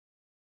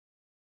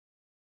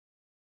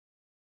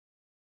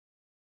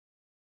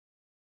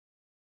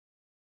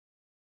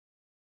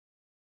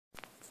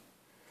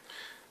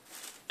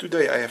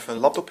Today I have a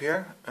laptop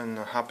here, a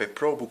HP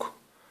Probook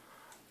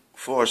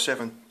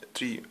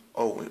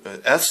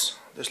 4730S.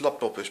 This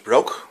laptop is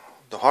broke.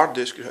 The hard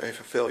disk is a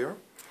failure,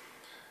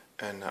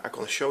 and I'm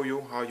going to show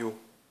you how you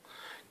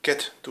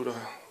get to the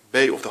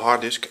bay of the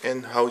hard disk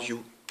and how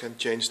you can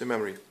change the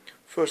memory.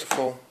 First of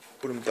all,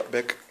 put them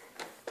back,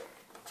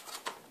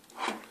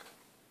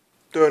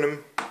 turn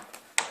them,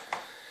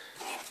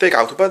 take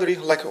out the battery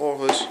like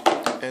always,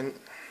 and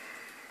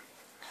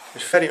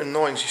it's a very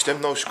annoying system,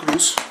 no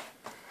screws.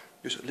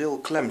 Just little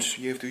clamps.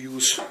 You have to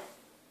use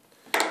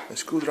a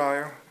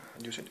screwdriver.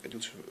 Use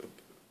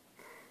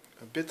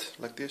a bit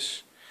like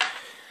this.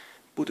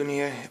 Put in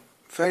here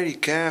very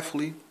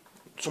carefully.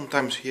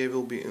 Sometimes here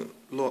will be a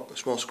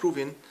small screw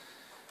in.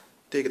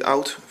 Take it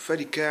out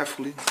very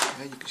carefully.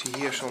 You can see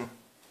here some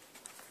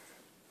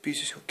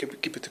pieces.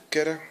 Keep it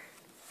together.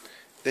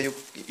 Then you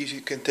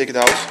easily can take it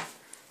out.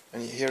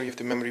 And here you have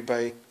the memory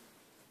bay.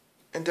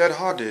 And there the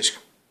hard disk.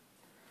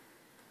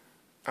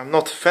 I'm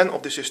not a fan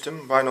of the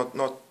system. Why not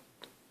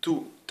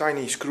two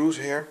tiny screws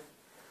here,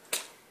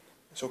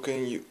 so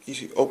can you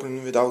easily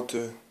open without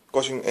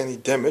causing any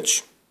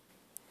damage.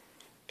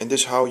 And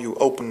this is how you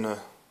open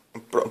a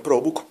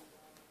Probook.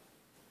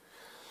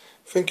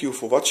 Thank you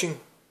for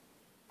watching.